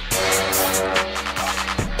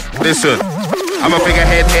 Listen, I'm a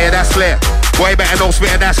figurehead here, that's clear. Boy, better know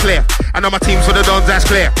spitting, that's clear. I know my team's for the dons, that's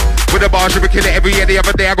clear. With the bars, you be killing every year. The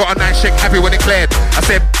other day, I got a nice shake, happy when it cleared. I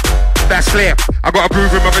said, that's clear. I got a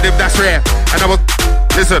groove in my rhythm, that's rare. And I was,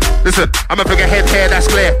 listen, I'm a figurehead here, that's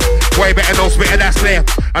clear. Boy, better know spitting, that's clear.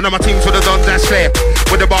 I know my team's for the dons, that's clear.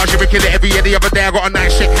 With the bars, you be killing every year. The other day, I got a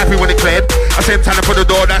nice shake, happy when it cleared. I sent talent for the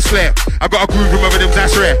door, that's clear. I got a groove in my rhythm,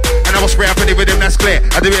 that's rare. And I was spray up in the rhythm, that's clear.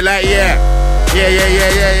 I do it like, yeah. Yeah.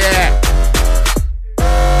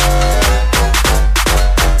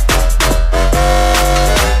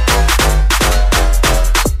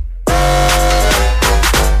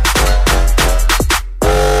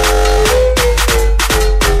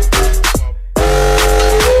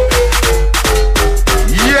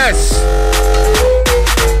 Yes.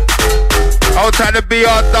 I'll try to be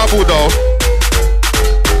on double though.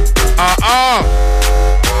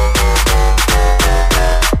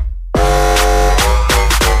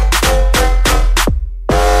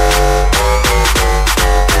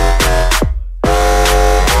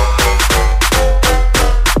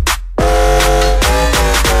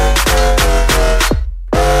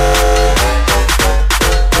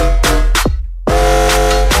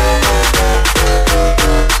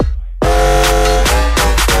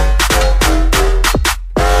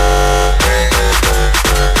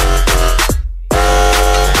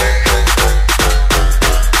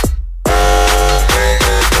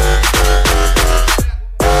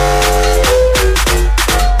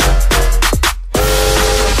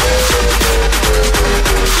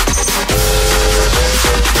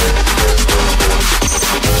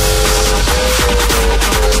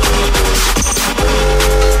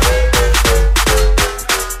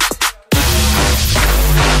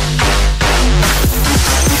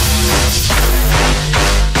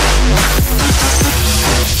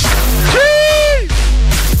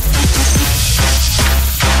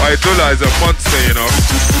 Hey, Dula is a monster, you know.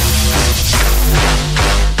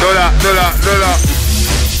 Dula.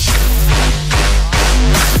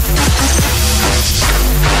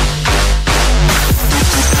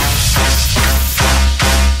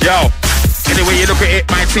 Yo. Anyway you look at it,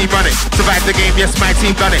 my team run it. Survive the game, yes, my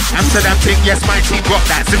team done it. Amsterdam thing, yes, my team got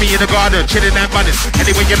that. See me in the garden, chilling and bunning.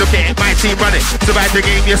 Anyway you look at it, my team run it. Survive the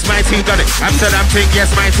game, yes, my team done it. Amsterdam thing,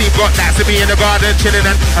 yes, my team got that. See me in the garden, chilling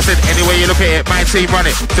and... I said, anyway you look at it, my team run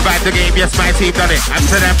it. Survive the game, yes, my team done it.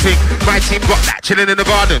 Amsterdam thing, my team got that. Chilling in the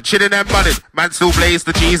garden, chilling and bunning. Man still blaze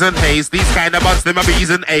the cheese and haze. These kind of buds, them are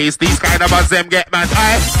B's and A's. These kind of buds, them get man.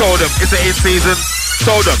 I told them, it's an in-season.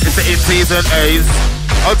 Told them, it's an in-season A's.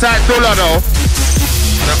 Outside Dula though.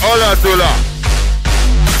 Hola Dula.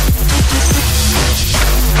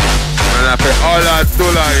 And I pay hola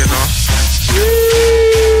Dula, you know.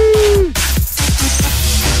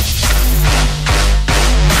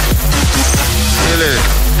 Feel it.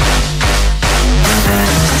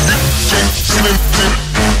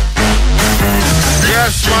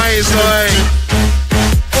 Yes, my son.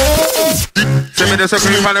 Send me the sucker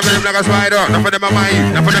in front of them like a spider. None for them are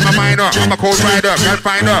mine, none for them are minor. I'm a cold rider, can't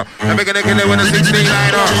find her. Never gonna kill it with a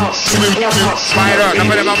 16-liner. Spider, none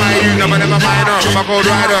for them are mine, none for them are minor. I'm a cold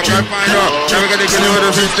rider, can't find her. Never gonna kill it with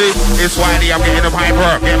a 60. It's Wiley, I'm getting them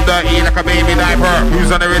hyper. Get them dirty like a baby diaper. Who's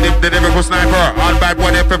on the rhythm, the lyrical sniper? On bad boy,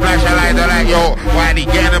 if a flash a lighter like yo. Wiley,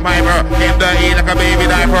 getting them hyper. Get them dirty like a baby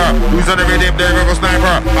diaper. Who's on the rhythm, the lyrical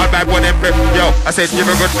sniper? On bad boy, yo. I said, give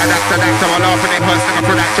a good adapter. I'm laughing at constant, I'm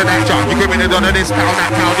production actor. You give me the done of this town,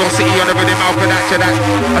 that town, your city on the rhythm, I'll production that.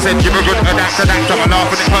 I said, give a good adapter. I'm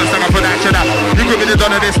laughing at constant, I'm production that. You give me the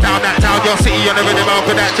done of this town, that town, your city on the rhythm, I'll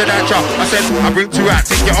production that. I said, I bring two out,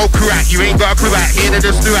 take your old crew out. You ain't got a clue out, here to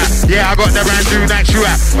just do out. Yeah, I got the brand new night shoe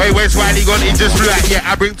out. Wait, where's Wiley gone? He just flew out. Yeah,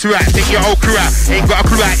 I bring two out, take your old crew out. Ain't got a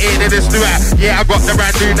clue out, here to just do out. Yeah, I got the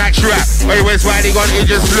brand new night shoe out. Wait, where's Wiley gone? He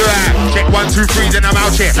just flew out. Check 1, 2, 3, then I'm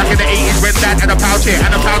out here. Like in the 80s when dad had a pouch here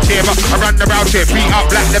and a pouch here, but I run the route here. Feet up,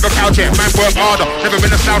 black, never couch here. Man work harder, never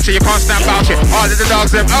been a slouch here. You can't stand out here. All of the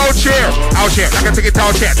dogs them out here, like a ticket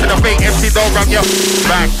out here. To the fake MC dog run yo.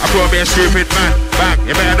 Bang, I could be a stupid man. Bang,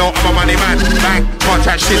 you better know I'm a money man. Bang, can't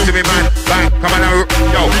chat shit to me man. Bang, come on now,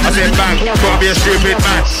 yo. I said bang, could be a stupid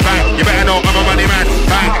man. Bang, you better know I'm a money man.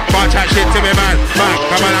 Bang, can't chat shit to me man. Bang,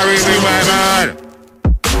 come on now, read me my man.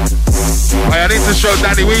 I need to show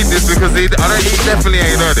Danny Weed this because he definitely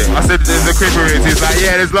ain't heard it. I said there's a creeper in it. He's like,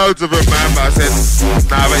 yeah, there's loads of them, man. But I said,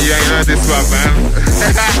 nah, but you ain't heard this one, man.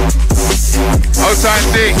 Outside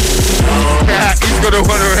Dick. Yeah, he's gonna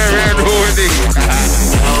want to wear around with it.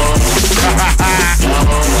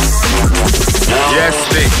 Yes,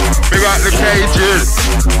 Dick. Big up the cages.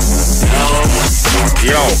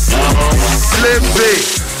 Yo.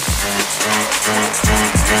 Slimzee.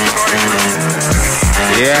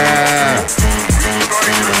 Yeah.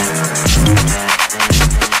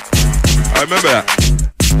 I remember that.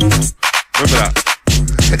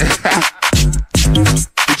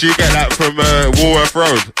 Did you get that from Woolworth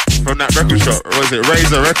Road? From that record shop? Or was it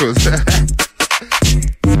Razor Records?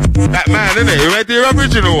 That man, innit? Who made the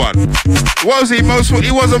original one? What was he most...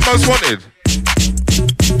 He wasn't most wanted.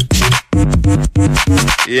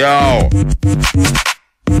 Yo.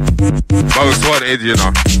 Most wanted, you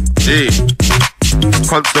know. Gee.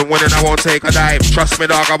 Constant winning, I won't take a dive. Trust me,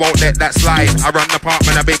 dog, I won't let that slide. I run the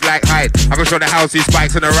apartment, a big like height. I can show the house, these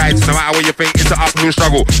bikes and the rides. No matter what you think, it's an uphill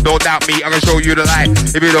struggle. Don't doubt me, I can show you the light.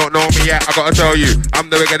 If you don't know me yet, I gotta tell you,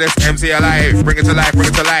 I'm the wickedest MC alive. Bring it to life,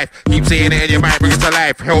 bring it to life. Keep saying it in your mind, bring it to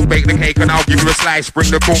life. Help bake the cake and I'll give you a slice.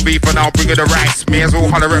 Bring the corned beef and I'll bring you the rice. May as well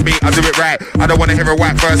holler at me, I'll do it right. I don't wanna hear a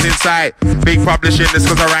white verse inside. Big publishing, this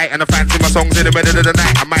cause I write. And I fancy my songs in the middle of the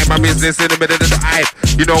night. I mind my business in the middle of the hype.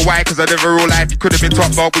 You know why? Cause I live a real life. You could have been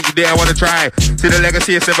top dog, but you didn't wanna try. See the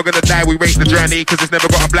legacy, it's never gonna die. We rate the journey, cause it's never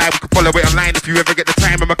got a blind. We can follow it online if you ever get the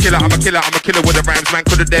time. I'm a killer with the rhymes. Man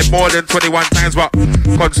could've dead more than 21 times, but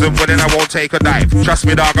constant winning, I won't take a dive. Trust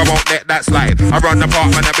me, dog, I won't let that slide. I run the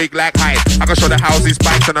apartment, a big like height. I can show the houses,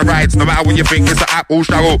 bikes and the rides. No matter what you think, it's an apple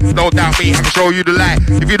struggle. Don't doubt me, I can show you the light.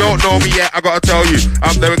 If you don't know me yet, I gotta tell you,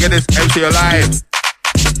 I'm the wickedest MC alive.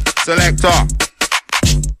 Selector.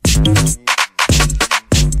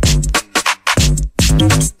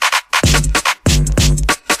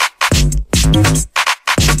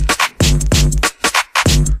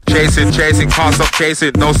 Chasing, can't stop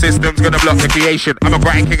chasing. No system's gonna block the creation. I'm a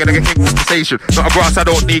grind king and I get king conversation. Not a grass, I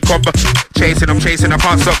don't need combo. I'm chasing, I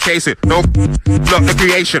can't stop chasing. No, block the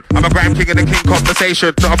creation. I'm a grind king and a king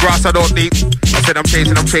conversation. Not a grass, I don't need. I said I'm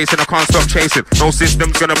chasing, I can't stop chasing. No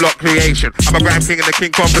system's gonna block creation. I'm a grime king in the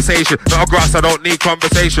king conversation. Not a grass, I don't need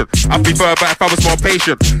conversation. I'd prefer, but if I was more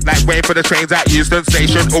patient. Like waiting for the trains at Euston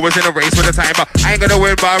Station. Always in a race with the time, but I ain't gonna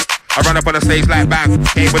win, but I run up on the stage like bang.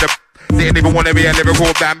 Came with a... Didn't even wanna be a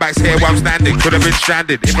lyrical band backs here where I'm standing. Could've been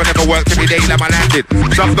stranded. If I never worked every day like I landed.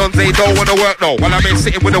 Some dons they don't wanna work though. While I'm in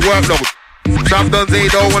sitting with the workload. Some dons they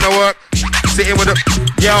don't wanna work. Sitting with the...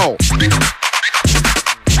 Yo.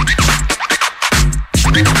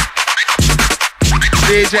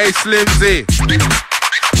 DJ Slimzee.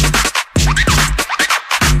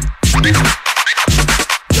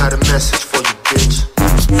 Got a message for you, bitch.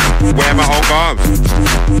 Wear my own arms.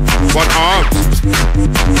 One arms.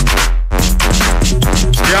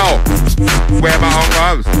 Yo. Wear my own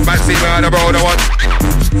arms. Man, see me on the road, I want.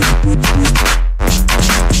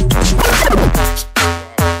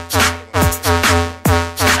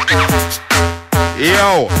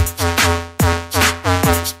 Yo.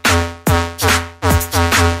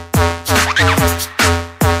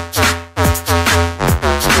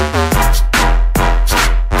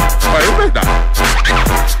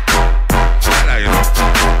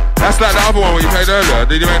 That's like the other one what you played earlier.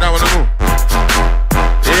 Did you make that one as well?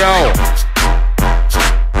 Yo.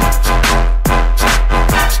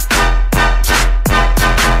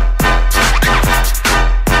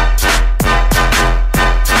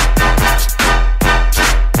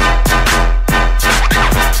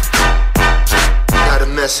 Got a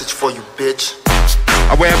message for you, bitch.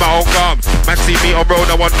 I wear my own garms. Man see me on road,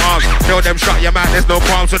 I want arms. Tell them shut your mouth, there's no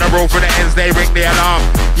qualms. When I roll for the ends, they ring the alarm.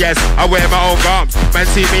 Yes, I wear my own garms. Man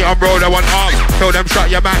see me on road, I want arms. Tell them shut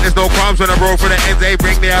your mouth, there's no qualms. When I roll for the ends, they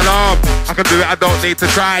ring the alarm. I can do it, I don't need to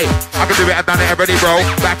try. I can do it, I done it already, bro.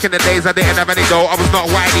 Back in the days, I didn't have any dough. I was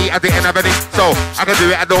not Wiley, I didn't have any. So, I can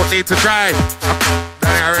do it, I don't need to try.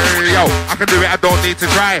 Yo, I can do it, I don't need to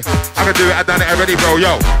try. I can do it, I done it already, bro.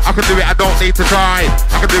 Yo, I can do it, I don't need to try.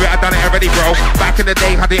 I can do it, I done it already, bro. Back in the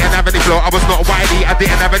day, I didn't have any flow. I was not Wiley, I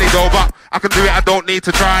didn't have any dough, but I can do it, I don't need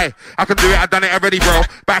to try. I can do it, I done it already, bro.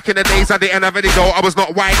 Back in the days, I didn't have any dough. I was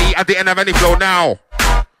not Wiley, I didn't have any flow. Now,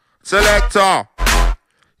 selector,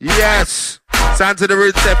 yes, sound to the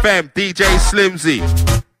Roots FM, DJ Slimzee.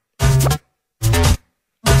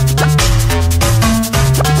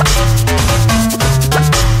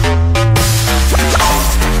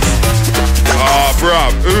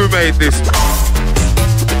 Bruv, who made this?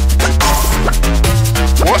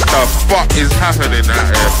 What the fuck is happening out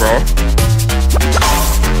here, bro?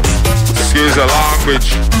 Excuse the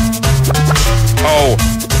language. Oh.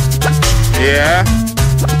 Yeah.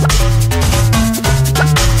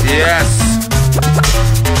 Yes.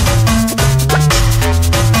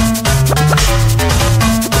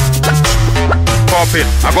 Popping.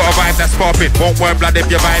 I got a vibe that's popping. Won't work blood if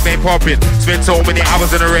your vibe ain't popping. Spent so many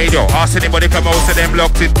hours on the radio. Ask anybody for most of them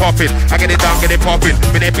locked in popping. I get it done, get it popping.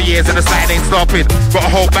 Been there for years and the slide ain't stopping. Got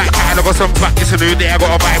a whole back catalog of some back. It's a new day. I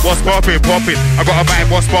got a vibe what's popping, popping. I got a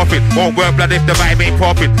vibe what's popping. Won't work blood if the vibe ain't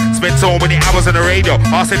popping. Spent so many hours on the radio.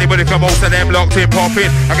 Ask anybody for most of them locked in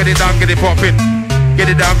popping. I get it done, get it popping.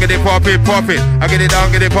 Get it down, get it popping, popping. I get it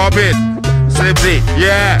down, get it popping. Slimzee,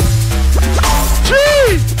 yeah.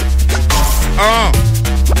 Gee.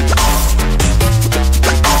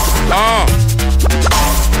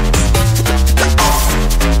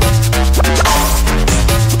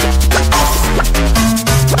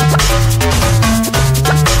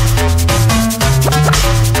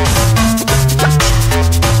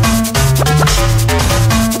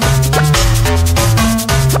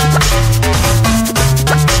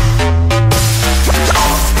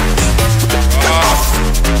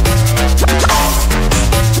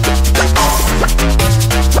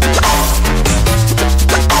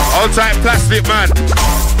 Type plastic man.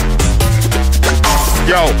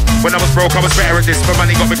 Yo, when I was broke, I was better at this. For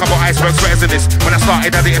money got me a couple iceberg sweaters in this. When I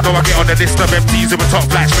started, I didn't know I get on the list of MCs who were top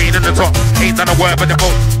flat screen in the top. Ain't done a word but the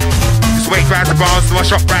boat. Just wait round the bars to my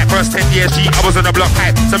shop right. First 10 years, G, I was on the block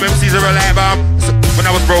hype. Some MCs are alive, when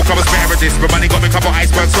I was broke, I was better at this. But money got me a couple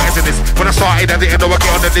iceberg sweaters in this. When I started, I didn't know I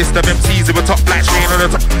get on the list of MCs who were top flat screen on the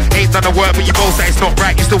top. Ain't done a word but you both say it's not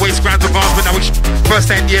right. Used to waste grand of bars, but now we first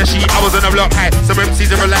 10 years, G, I was on the block hype. Some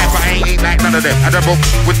MCs are alive, but I ain't like none of them. I done broke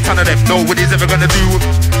with a ton of them. Nobody's ever gonna do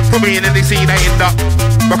for me in any scene. I end up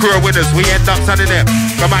my crew are winners, we end up standing there.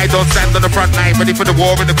 Come I don't stand on the front line, ready for the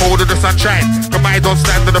war in the cold of the sunshine. Come I don't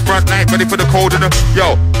stand on the front line, ready for the cold of the...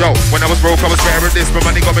 Yo, when I was broke, I was better at this. But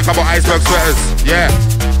money got me a couple iceberg sweaters, yeah.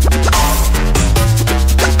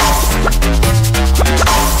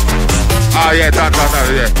 Oh yeah, done,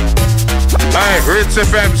 yeah. Hey, Rinse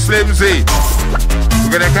FM, Slimzee.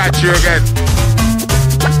 We're gonna catch you again.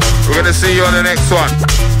 We're gonna see you on the next one.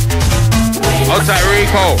 Outside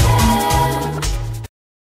Rico.